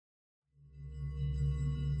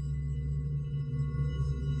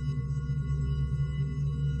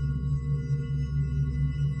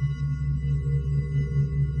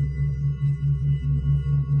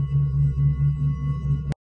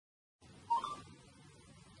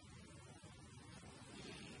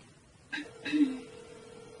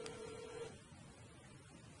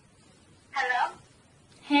Hello?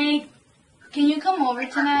 Hey, can you come over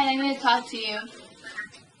tonight? I need to talk to you.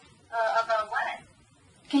 About what?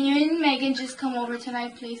 Can you and Megan just come over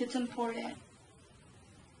tonight, please? It's important.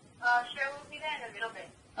 Sure, we'll be there in a little bit.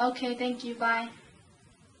 Okay, thank you. Bye.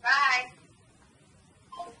 Bye.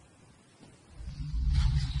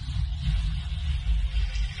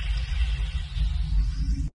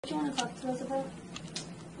 What do you want to talk to us about?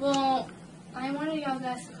 Well, I wanted y'all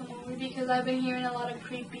guys to come over because I've been hearing a lot of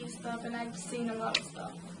creepy stuff and I've seen a lot of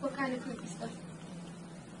stuff. What kind of creepy stuff?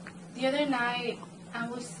 The other night, I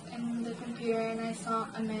was in the computer and I saw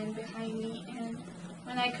a man behind me, and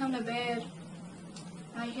when I come to bed,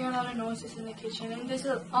 I hear a lot of noises in the kitchen, and this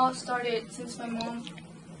all started since my mom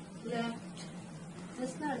left.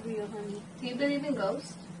 That's not real, honey. Do you believe in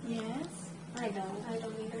ghosts? Yes. I don't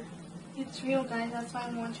either. It's real, guys. That's why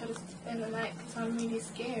I want you to spend the night, because I'm really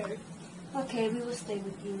scared. Okay, we will stay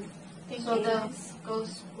with you. Thank So you, the guys.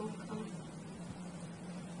 ghosts will come.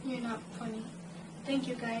 You're not funny. Thank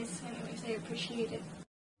you, guys. Anyways, I appreciate it.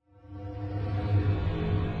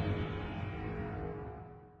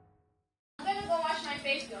 I'm gonna go wash my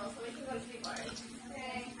face, though, so we can go to sleep already.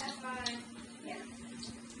 Okay, have fun. Yeah.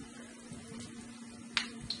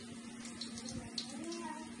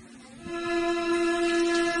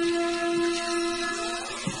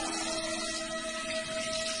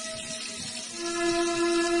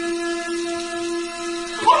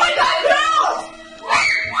 Oh my God, girl!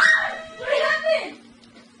 What happened?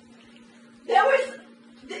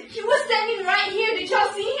 He was standing right here. Did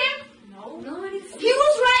y'all see him? No, I didn't see. He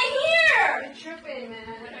was right here. You're tripping,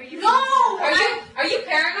 man. Are you? No, Are you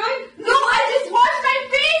paranoid? No, I just washed my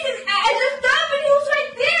face and I just stopped and he was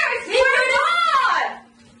right there. I swear to God.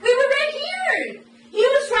 We were right here. He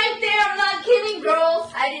was right there. I'm not kidding,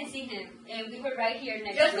 girls. I didn't see him, and we were right here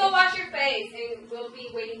next. Just to go him. wash your face and we'll be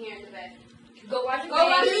waiting here in the bed. Go wash your Go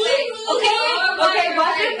face. wash your face. Okay, Okay,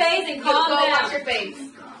 wash your face and calm go down. wash your face.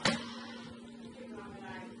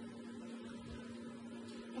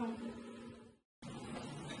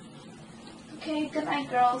 Okay, good night,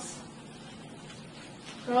 girls.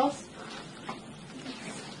 Girls?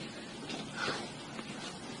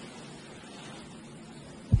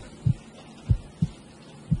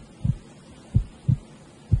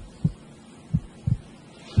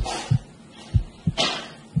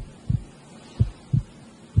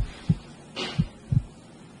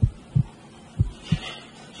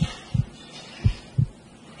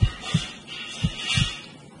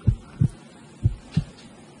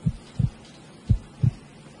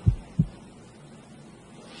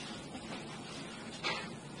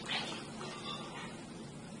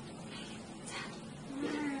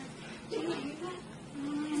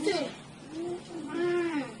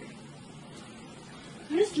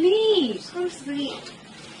 Go to sleep. Go to sleep.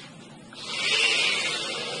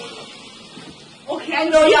 Okay, I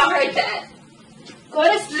know y'all heard that. Go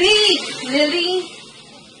to sleep, Lily.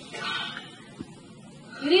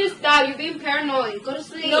 You need to stop. You're being paranoid. Go to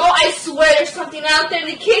sleep. No, I swear there's something out there in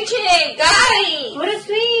the kitchen. Guys! Go to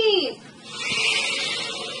sleep.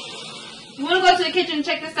 You want to go to the kitchen and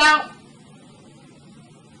check this out?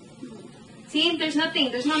 See, there's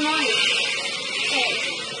nothing. There's no noise.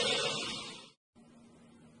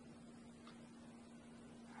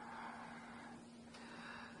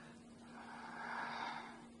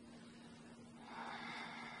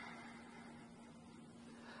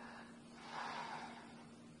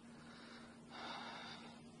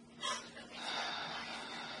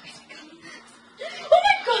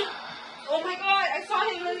 Oh my God, I saw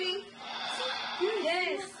him, Lily.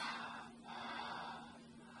 Yes.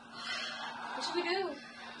 What should we do?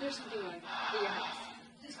 There's something wrong with your house.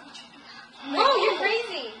 Let's go check it No, you're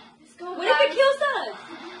crazy. Let's go, What if it kills us?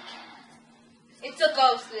 It's a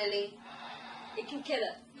ghost, Lily. It can kill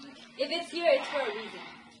us. If it's here, it's for a reason.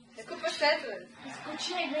 Let's go possess us. Let's go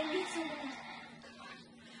check. Maybe it's in there.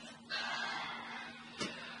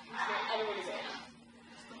 I don't want to go.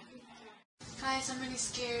 Guys, I'm really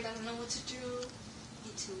scared. I don't know what to do.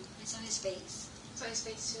 Me too. I saw his face. I saw his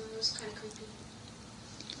face too. It was kind of creepy.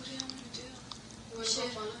 What do you want me to do? You want to go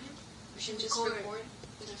follow him? We should just record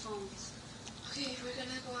with our phones. Okay, we're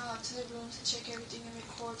gonna go out to the room to check everything and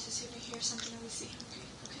record to see if we hear something that we see. Okay?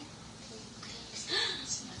 Okay?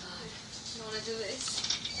 Oh my God. You wanna do this?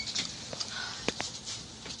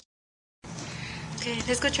 Okay,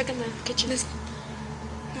 let's go check in the kitchen. Let's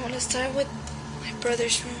start with my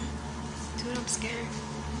brother's room. Dude, I'm scared.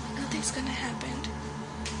 Nothing's gonna happen.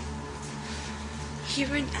 He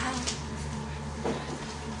ran out.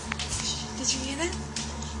 Did you hear that?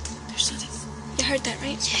 There's something. You heard that,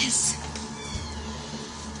 right? Yes.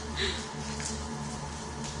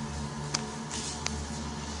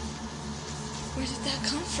 did that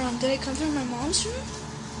come from? Did it come from my mom's room?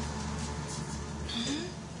 No.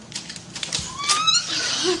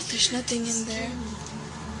 Oh my god, there's nothing in there.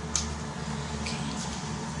 Okay.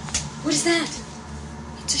 What is that?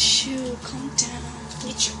 It's a shoe. Calm down.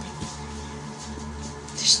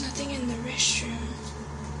 There's nothing in the restroom.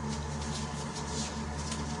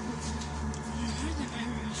 More than my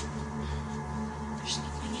room. There's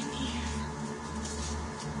nothing in here.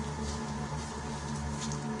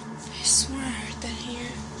 I swear I heard that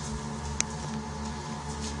here.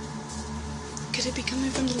 Could it be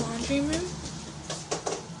coming from the laundry room?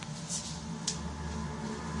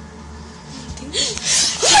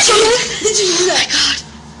 Did you do that?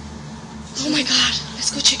 Oh my god.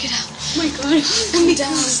 Let's go check it out. Oh my god. Calm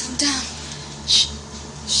down. Shh.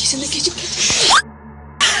 She's in the kitchen.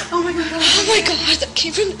 Oh my god. Oh my god, that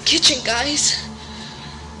came from the kitchen, guys.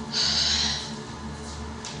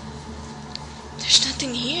 There's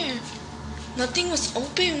nothing here. Nothing was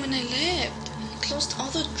open when I left. I closed all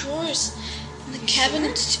the drawers and the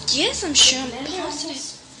cabinets. Sure? Yes, I'm sure. I'm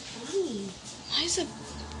positive. Why is it?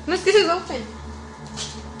 Look, this is open.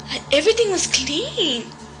 Everything was clean.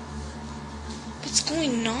 What's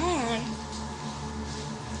going on?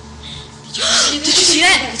 Did you see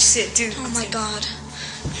that? Did you see it, dude? Oh my god.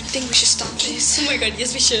 I think we should stop this. Oh my god,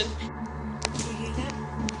 yes we should. Do you hear that?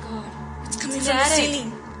 God. It's coming It's from the attic.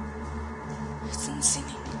 ceiling. It's in the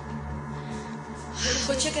ceiling.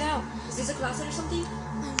 Go check it out. Is this a closet or something?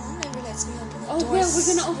 My mom never lets me open the Oh, doors. well, we're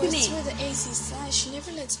gonna open It's it. where the AC slides. She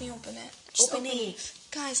never lets me open it. Just Open it.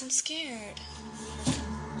 Guys, I'm scared.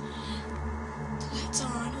 The lights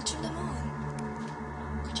are on. We'll turn them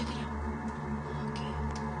on. Go check it out. Okay.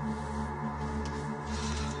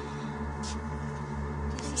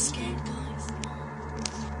 I'm scared, guys.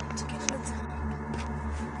 It's okay.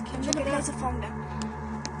 I'm gonna place the phone down.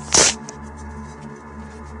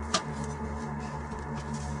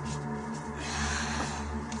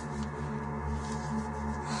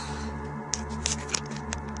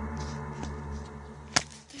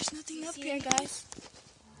 There's nothing up here, guys.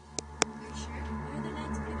 Are you sure? Why are the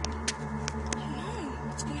lights flickering? I don't know.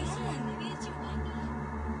 What's going on? Maybe it's your lighting.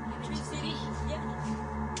 Electricity. Yeah.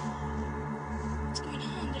 What's going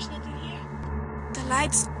on? There's nothing here. The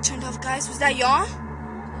lights turned off, guys. Was that y'all?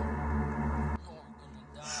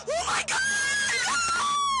 Oh my god!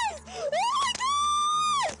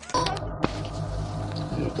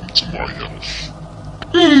 Welcome to my house.